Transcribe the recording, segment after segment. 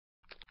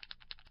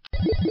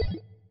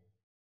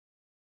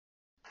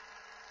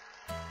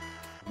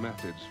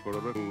methods for a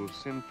little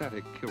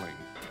synthetic killing.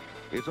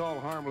 It's all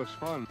harmless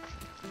fun.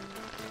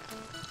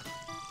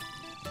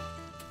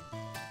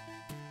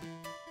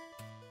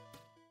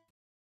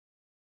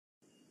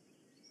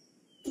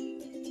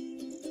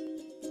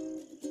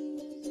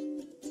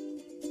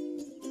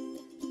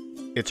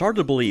 It's hard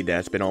to believe that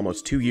it's been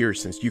almost 2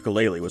 years since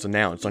Yooka-Laylee was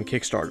announced on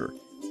Kickstarter.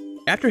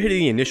 After hitting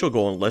the initial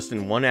goal in less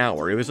than 1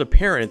 hour, it was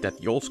apparent that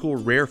the old-school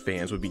Rare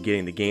fans would be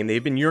getting the game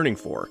they've been yearning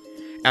for.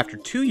 After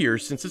 2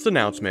 years since its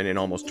announcement and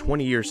almost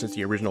 20 years since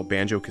the original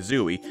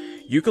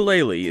Banjo-Kazooie,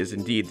 Yooka-Laylee is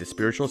indeed the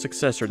spiritual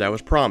successor that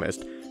was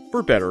promised,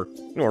 for better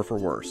or for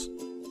worse.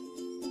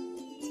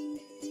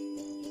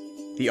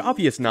 The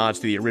obvious nods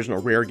to the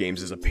original Rare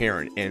games is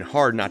apparent and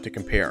hard not to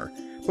compare,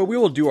 but we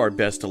will do our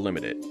best to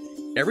limit it.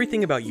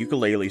 Everything about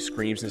Yooka-Laylee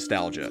screams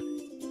nostalgia.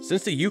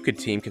 Since the Yooka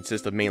team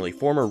consists of mainly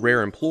former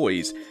Rare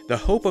employees, the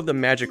hope of the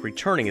magic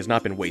returning has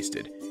not been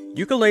wasted.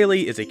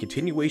 Yooka-Laylee is a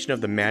continuation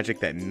of the magic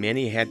that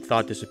many had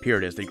thought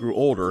disappeared as they grew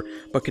older,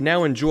 but can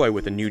now enjoy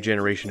with a new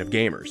generation of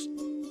gamers.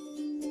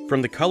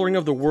 From the coloring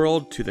of the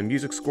world, to the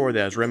music score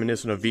that is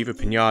reminiscent of Viva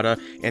Pinata,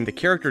 and the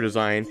character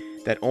design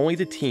that only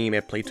the team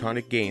at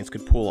Playtonic Games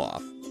could pull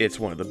off, it's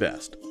one of the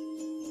best.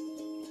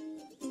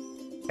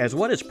 As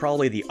what is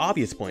probably the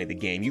obvious point of the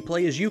game, you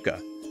play as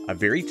Yooka, a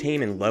very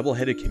tame and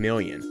level-headed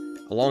chameleon.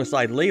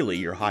 Alongside Laylee,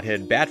 your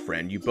hot-headed bat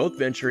friend, you both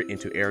venture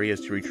into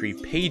areas to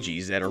retrieve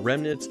pages that are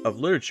remnants of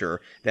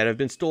literature that have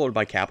been stolen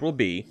by Capital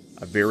B,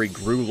 a very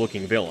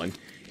Gru-looking villain,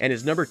 and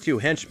his number 2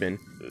 henchman,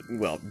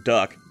 well,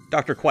 duck,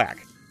 Dr.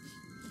 Quack.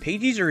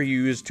 Pages are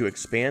used to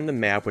expand the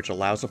map, which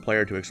allows the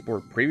player to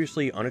explore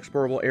previously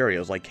unexplorable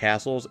areas like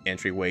castles,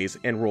 entryways,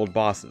 and world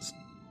bosses.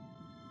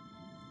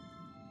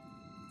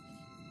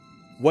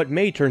 What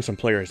may turn some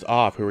players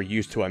off who are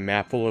used to a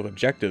map full of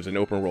objectives in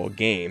open-world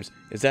games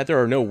is that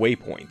there are no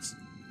waypoints.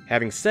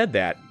 Having said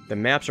that, the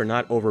maps are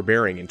not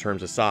overbearing in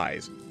terms of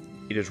size.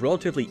 It is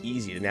relatively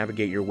easy to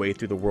navigate your way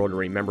through the world and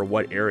remember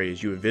what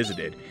areas you have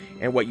visited,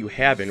 and what you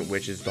haven't,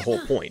 which is the whole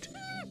point.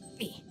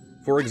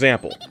 For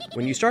example,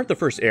 when you start the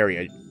first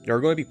area, there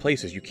are going to be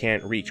places you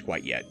can't reach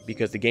quite yet,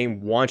 because the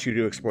game wants you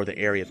to explore the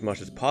area as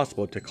much as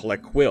possible to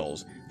collect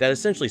quills that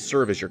essentially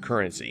serve as your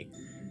currency.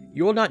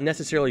 You will not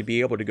necessarily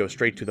be able to go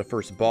straight to the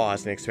first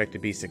boss and expect to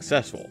be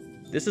successful.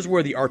 This is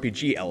where the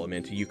RPG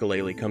element to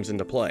Yooka-Laylee comes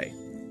into play.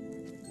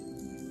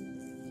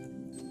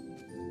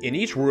 In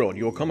each world,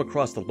 you will come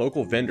across the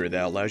local vendor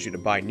that allows you to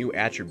buy new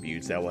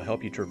attributes that will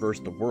help you traverse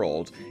the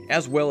world,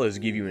 as well as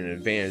give you an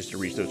advantage to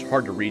reach those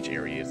hard-to-reach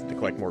areas to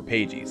collect more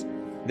pages.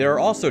 There are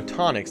also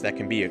tonics that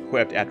can be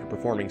equipped after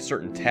performing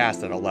certain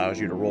tasks that allows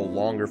you to roll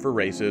longer for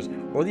races,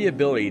 or the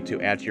ability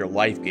to add to your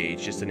life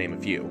gauge, just to name a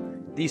few.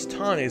 These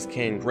tonics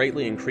can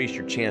greatly increase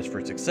your chance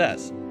for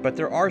success, but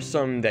there are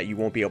some that you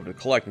won't be able to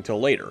collect until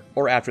later,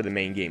 or after the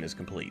main game is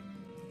complete.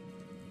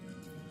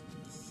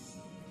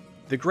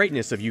 The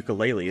greatness of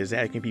Yooka-Laylee is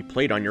that it can be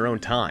played on your own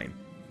time.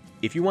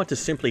 If you want to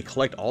simply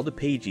collect all the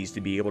pages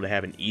to be able to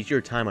have an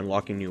easier time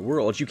unlocking new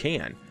worlds, you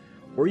can.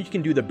 Or you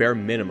can do the bare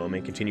minimum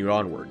and continue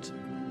onwards.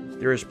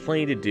 There is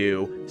plenty to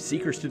do,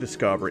 secrets to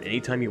discover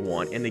anytime you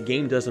want, and the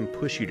game doesn't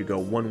push you to go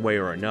one way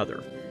or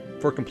another.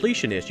 For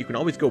completionists, you can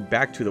always go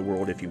back to the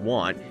world if you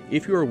want,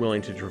 if you are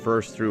willing to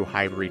traverse through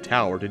Ivory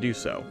Tower to do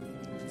so.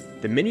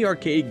 The mini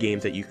arcade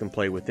games that you can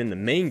play within the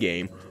main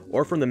game,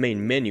 or from the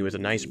main menu, is a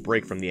nice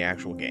break from the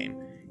actual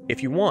game.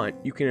 If you want,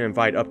 you can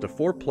invite up to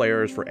 4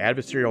 players for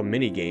adversarial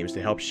mini-games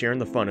to help share in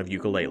the fun of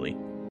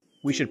Yooka-Laylee.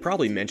 We should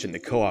probably mention the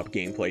co-op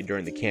gameplay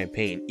during the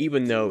campaign,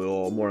 even though it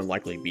will more than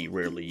likely be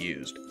rarely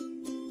used.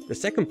 The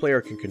second player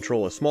can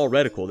control a small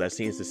reticle that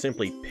seems to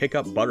simply pick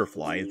up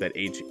butterflies that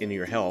age into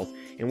your health,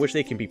 in which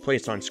they can be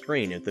placed on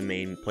screen if the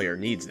main player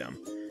needs them.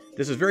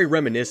 This is very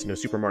reminiscent of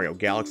Super Mario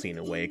Galaxy in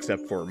a way,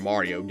 except for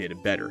Mario did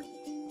it better.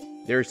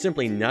 There is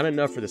simply not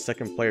enough for the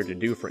second player to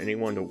do for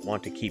anyone to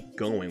want to keep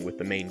going with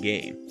the main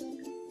game.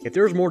 If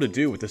there is more to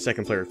do with the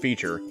second player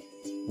feature,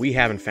 we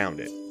haven't found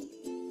it.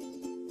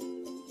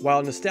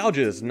 While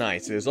nostalgia is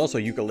nice, it is also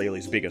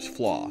Yooka-Laylee's biggest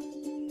flaw.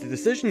 The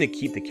decision to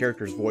keep the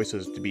characters'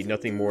 voices to be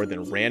nothing more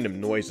than random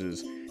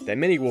noises that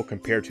many will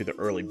compare to the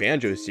early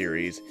Banjo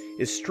series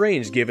is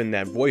strange given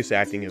that voice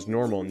acting is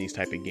normal in these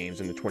type of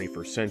games in the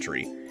 21st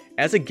century.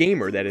 As a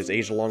gamer that has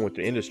aged along with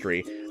the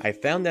industry, I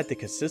found that the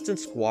consistent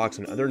squawks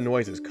and other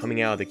noises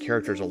coming out of the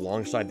characters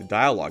alongside the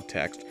dialogue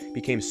text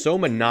became so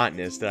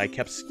monotonous that I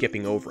kept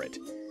skipping over it.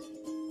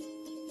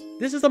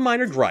 This is a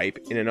minor gripe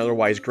in an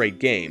otherwise great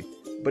game,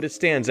 but it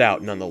stands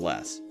out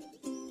nonetheless.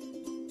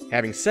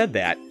 Having said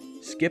that,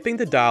 skipping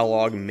the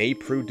dialogue may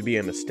prove to be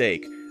a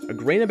mistake. A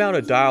great amount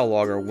of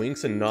dialogue are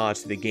winks and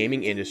nods to the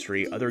gaming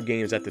industry, other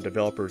games that the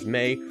developers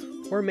may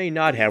or may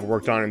not have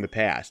worked on in the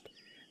past.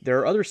 There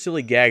are other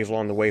silly gags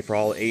along the way for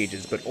all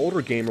ages, but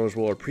older gamers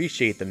will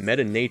appreciate the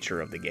meta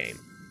nature of the game.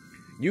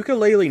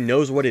 Yooka-Laylee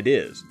knows what it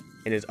is,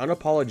 and is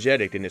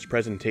unapologetic in its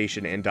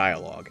presentation and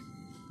dialogue.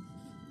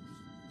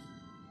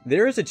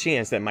 There is a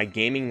chance that my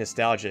gaming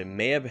nostalgia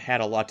may have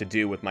had a lot to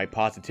do with my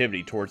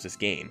positivity towards this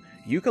game.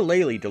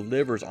 Yooka-Laylee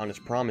delivers on its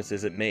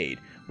promises it made,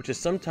 which is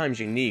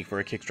sometimes unique for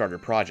a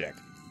Kickstarter project.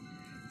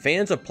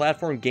 Fans of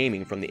platform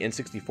gaming from the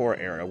N64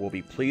 era will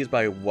be pleased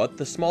by what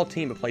the small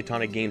team at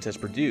Playtonic Games has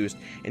produced,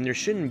 and there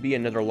shouldn't be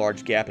another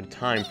large gap in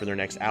time for their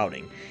next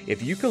outing.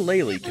 If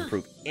Yooka-Laylee can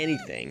prove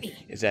anything,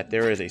 is that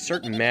there is a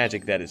certain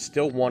magic that is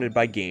still wanted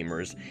by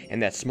gamers,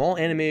 and that small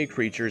animated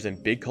creatures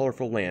and big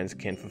colorful lands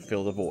can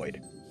fulfill the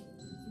void.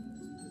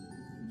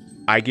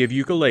 I give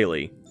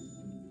Yooka-Laylee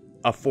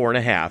a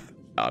 4.5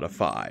 out of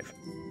 5.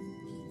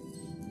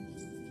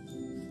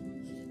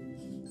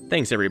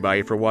 Thanks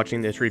everybody for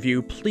watching this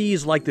review.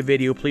 Please like the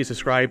video, please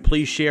subscribe,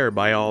 please share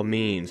by all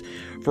means.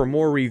 For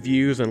more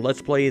reviews and Let's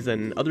Plays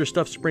and other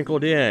stuff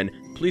sprinkled in,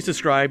 please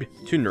subscribe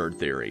to Nerd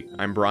Theory.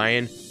 I'm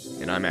Brian,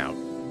 and I'm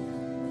out.